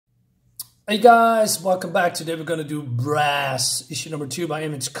Hey guys, welcome back. Today we're going to do Brass, issue number 2 by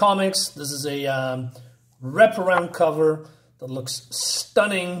Image Comics. This is a wraparound cover that looks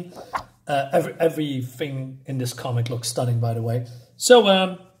stunning. Everything in this comic looks stunning, by the way.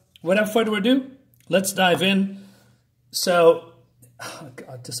 So, without further ado, let's dive in. So, oh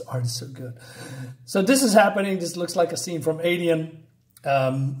God, this art is so good. So this is happening. This looks like a scene from Alien.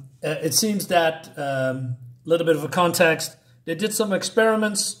 It seems that, a little bit of a context, they did some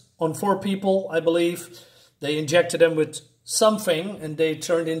experiments on 4 people, I believe. They injected them with something and they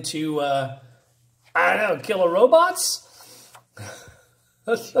turned into, I don't know, killer robots?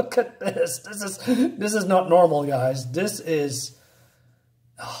 Look at this. This is not normal, guys. This is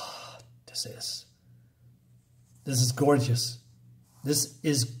gorgeous. This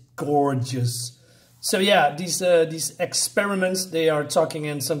is gorgeous. So yeah, these experiments, they are talking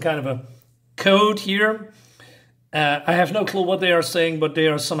in some kind of a code here. I have no clue what they are saying, but they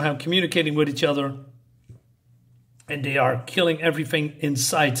are somehow communicating with each other. And they are killing everything in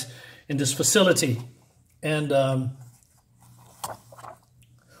sight in this facility. And oh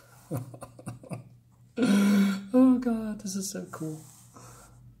God, this is so cool.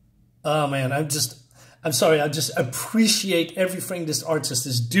 Oh man, I'm sorry, I just appreciate everything this artist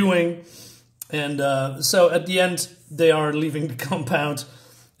is doing. And so at the end, they are leaving the compound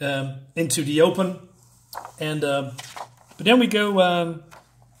into the open. And but then we go,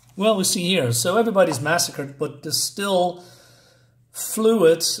 well, we see here. So everybody's massacred, but there's still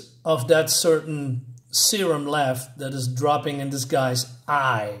fluid of that certain serum left that is dropping in this guy's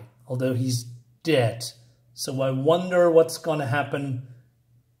eye, although he's dead. So I wonder what's going to happen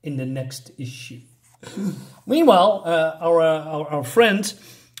in the next issue. Meanwhile, our friend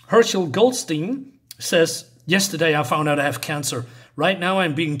Herschel Goldstein says, yesterday I found out I have cancer. Right now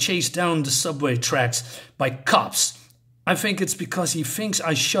I'm being chased down the subway tracks by cops. I think it's because he thinks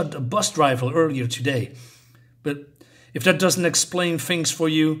I shot a bus driver earlier today. But if that doesn't explain things for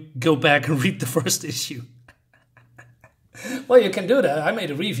you, go back and read the first issue. Well, you can do that. I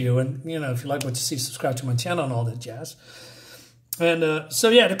made a review, and you know, if you like what you see, subscribe to my channel and all that jazz. And so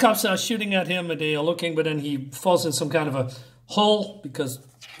yeah, the cops are shooting at him and they are looking, but then he falls in some kind of a hole because,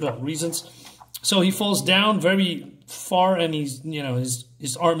 well, reasons. So he falls down very far, and he's, you know,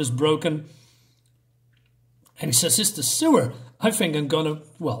 his arm is broken. And he says, "It's the sewer. I think I'm gonna,"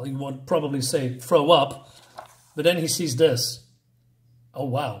 well, he would probably say throw up. But then he sees this. Oh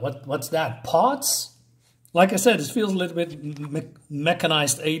wow, what's that? Pods? Like I said, it feels a little bit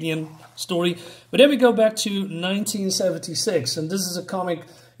mechanized alien story. But then we go back to 1976, and this is a comic.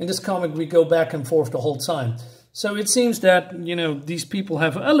 In this comic, we go back and forth the whole time. So it seems that, you know, these people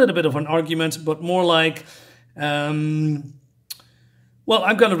have a little bit of an argument, but more like, well,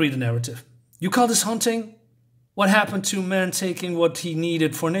 I'm going to read the narrative. You call this hunting? What happened to man taking what he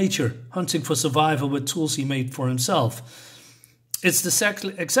needed for nature, hunting for survival with tools he made for himself? It's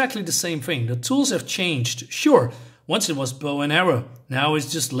exactly the same thing. The tools have changed. Sure, once it was bow and arrow. Now it's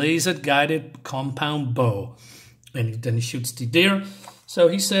just laser-guided compound bow. And then he shoots the deer. So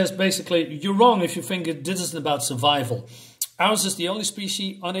he says, basically, you're wrong if you think this isn't about survival. Ours is the only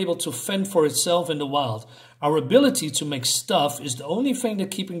species unable to fend for itself in the wild. Our ability to make stuff is the only thing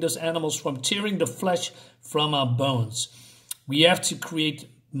that's keeping those animals from tearing the flesh from our bones. We have to create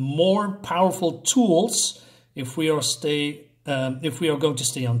more powerful tools if we are going to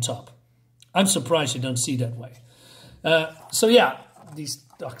stay on top. I'm surprised you don't see that way. So yeah, these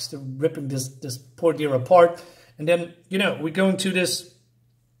ducks, they're ripping this poor deer apart. And then, you know, we go into this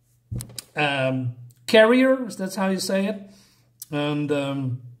carrier, that's how you say it, and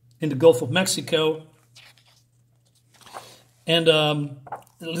in the Gulf of Mexico. And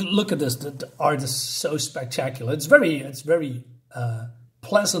look at this, the art is so spectacular. It's very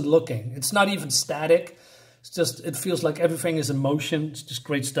pleasant looking. It's not even static. It's just, it feels like everything is in motion. It's just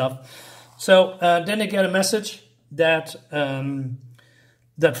great stuff. So then they get a message that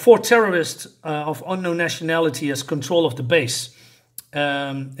that 4 terrorists of unknown nationality has control of the base.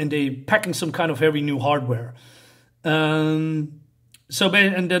 And they packing some kind of very new hardware. And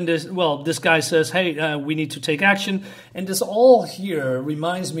then this guy says, hey, we need to take action. And this all here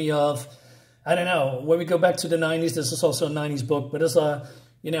reminds me of, I don't know, when we go back to the 90s, this is also a 90s book, but there's a,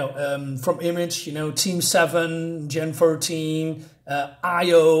 you know, from Image, you know, Team 7, Gen 13,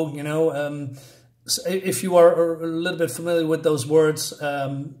 IO, you know, so if you are a little bit familiar with those words,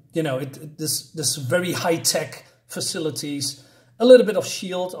 you know, this very high-tech facilities, a little bit of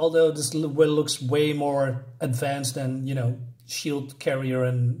S.H.I.E.L.D., although this looks way more advanced than, you know, S.H.I.E.L.D. carrier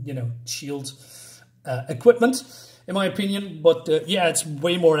and, you know, S.H.I.E.L.D. equipment, in my opinion. But yeah, it's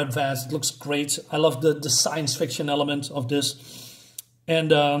way more advanced. It looks great. I love the science fiction element of this.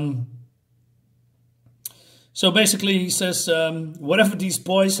 And So basically, he says, whatever these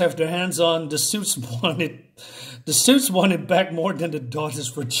boys have their hands on, the suits want it back more than the daughter's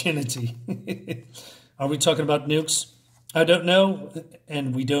virginity. Are we talking about nukes? I don't know,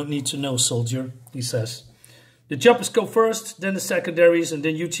 and we don't need to know, soldier, he says. The choppers go first, then the secondaries, and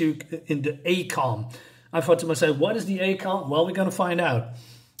then you two in the ACOM. I thought to myself, what is the ACOM? Well, we're going to find out.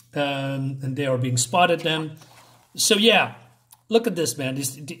 And they are being spotted then. So yeah, look at this, man.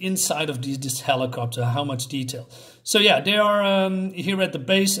 The inside of this helicopter, how much detail. So yeah, they are here at the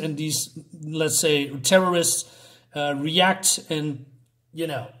base, and these, let's say, terrorists react and, you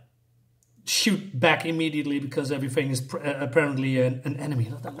know, shoot back immediately because everything is apparently an enemy.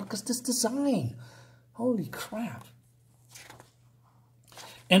 Look at this design. Holy crap.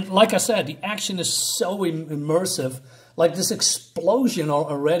 And like I said, the action is so immersive. Like this explosion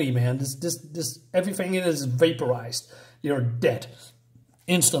already, man. This everything in it is vaporized. You're dead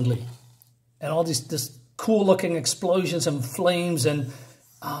instantly. And all this cool looking explosions and flames and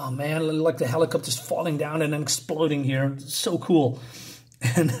oh man, like the helicopter's falling down and then exploding here. It's so cool.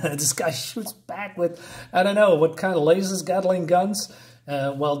 And this guy shoots back with, I don't know, what kind of lasers, Gatling guns.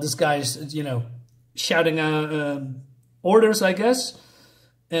 While this guy's, you know, shouting orders, I guess.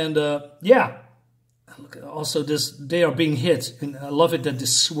 And yeah, look, also they are being hit. And I love it that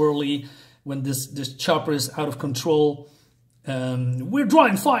this swirly, when this chopper is out of control. We're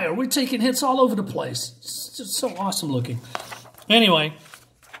drawing fire. We're taking hits all over the place. It's just so awesome looking. Anyway,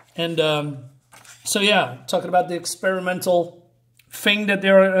 and so yeah, talking about the experimental thing that they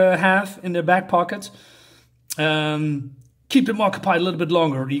have in their back pocket. Keep them occupied a little bit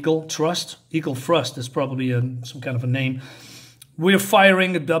longer, Eagle Thrust. Eagle Thrust is probably some kind of a name. We're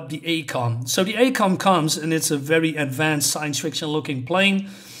firing up the ACOM. So the ACOM comes, and it's a very advanced science fiction looking plane.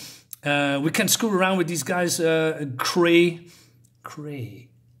 We can screw around with these guys. Cray.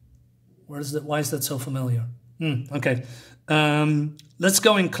 Why is that so familiar? Okay. Let's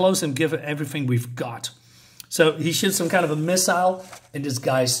go in close and give it everything we've got. So he shoots some kind of a missile, and this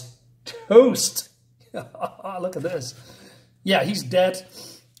guy's toast. Look at this. Yeah, he's dead.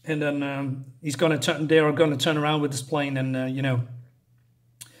 And then they are going to turn around with this plane, and you know,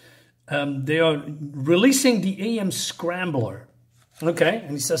 they are releasing the AM Scrambler. Okay,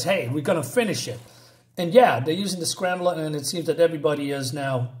 and he says, hey, we're going to finish it. And yeah, they're using the Scrambler, and it seems that everybody is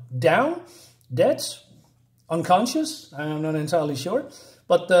now down, dead, unconscious. I'm not entirely sure.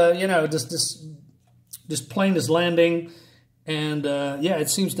 But, you know, this plane is landing, and yeah, it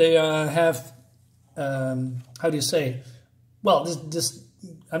seems they have, how do you say? Well,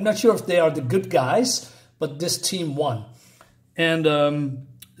 I'm not sure if they are the good guys, but this team won. And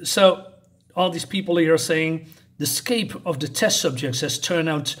so all these people here are saying, the escape of the test subjects has turned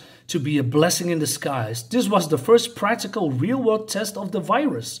out to be a blessing in disguise. This was the first practical real-world test of the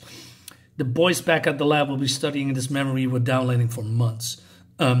virus. The boys back at the lab will be studying this memory with downloading for months.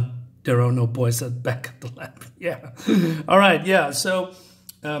 There are no boys back at the lab. Yeah. All right, yeah, so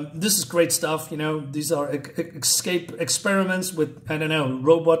this is great stuff. You know, these are escape experiments with, I don't know,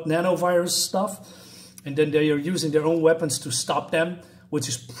 robot nanovirus stuff. And then they are using their own weapons to stop them, which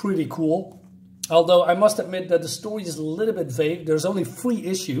is pretty cool. Although I must admit that the story is a little bit vague. There's only 3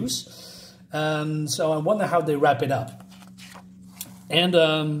 issues. So I wonder how they wrap it up. And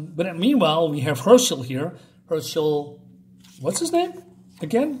but meanwhile, we have Herschel here. Herschel, what's his name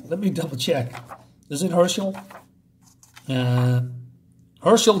again? Let me double check. Is it Herschel?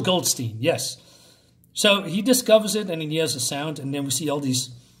 Herschel Goldstein, yes. So he discovers it, and he hears a sound, and then we see all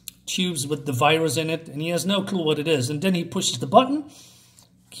these tubes with the virus in it, and he has no clue what it is. And then he pushes the button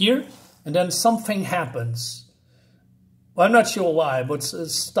here, and then something happens. Well, I'm not sure why, but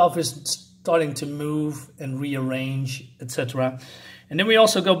stuff is starting to move and rearrange, etc. And then we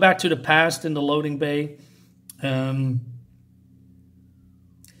also go back to the past in the loading bay.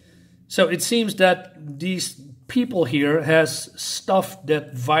 So it seems that these people here has stuffed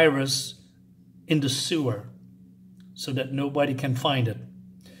that virus in the sewer so that nobody can find it.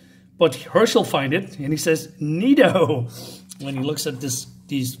 But Herschel find it, and he says, neato, when he looks at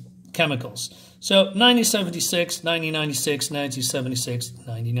these chemicals. So 1976, 1996, 1976,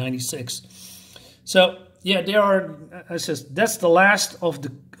 1996. So yeah, they are. I says that's the last of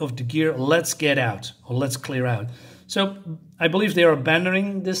the gear. Let's get out, or let's clear out. So I believe they are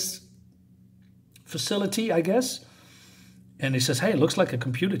abandoning this facility, I guess. And he says, "Hey, it looks like a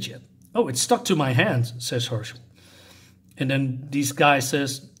computer chip." "Oh, it's stuck to my hand," says Herschel. And then these guys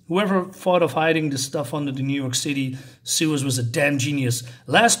says, "Whoever thought of hiding this stuff under the New York City sewers was a damn genius.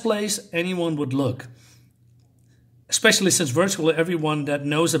 Last place anyone would look. Especially since virtually everyone that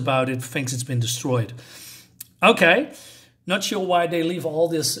knows about it thinks it's been destroyed." Okay, Not sure why they leave all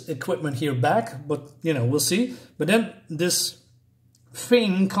this equipment here back, but, you know, we'll see. But then this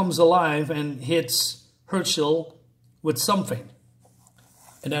thing comes alive and hits Herschel with something.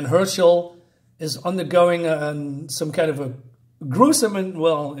 And then Herschel is undergoing some kind of a gruesome, and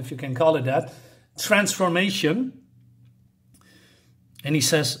well, if you can call it that, transformation. And he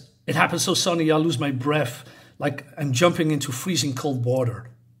says, it happens so suddenly I lose my breath, like I'm jumping into freezing cold water.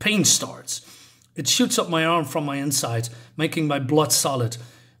 Pain starts. It shoots up my arm from my inside, making my blood solid.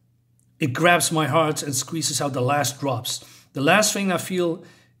 It grabs my heart and squeezes out the last drops. The last thing I feel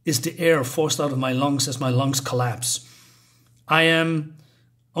is the air forced out of my lungs as my lungs collapse. I am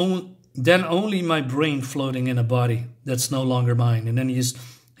then only my brain floating in a body that's no longer mine. And then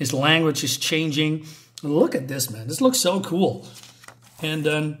his language is changing. Look at this, man. This looks so cool. And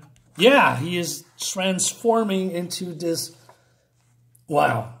then, yeah, he is transforming into this,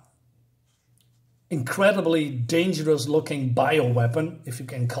 wow, incredibly dangerous looking bioweapon, if you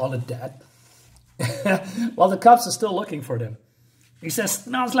can call it that. While the cops are still looking for them. He says,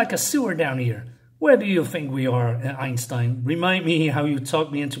 smells like a sewer down here. Where do you think we are, Einstein? Remind me how you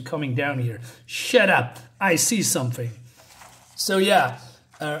talked me into coming down here. Shut up. I see something. So yeah,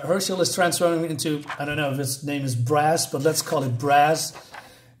 Herschel is transforming into, I don't know if his name is Brass, but let's call it Brass.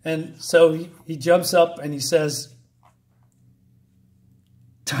 And so he jumps up and he says,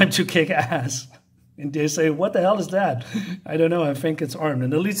 time to kick ass. And they say, what the hell is that? I don't know. I think it's armed.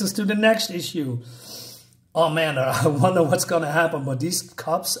 And it leads us to the next issue. Oh, man, I wonder what's going to happen. But these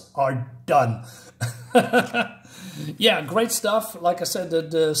cops are done. Yeah, great stuff. Like I said,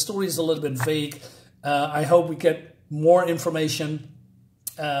 the story is a little bit vague. I hope we get more information.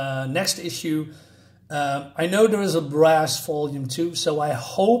 Next issue. I know there is a Brass Volume 2. So I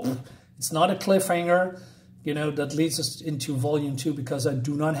hope it's not a cliffhanger, you know, that leads us into Volume 2. Because I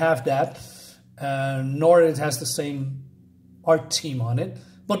do not have that. Nor it has the same art team on it.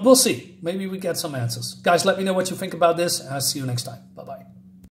 But we'll see. Maybe we get some answers. Guys, let me know what you think about this. And I'll see you next time. Bye-bye.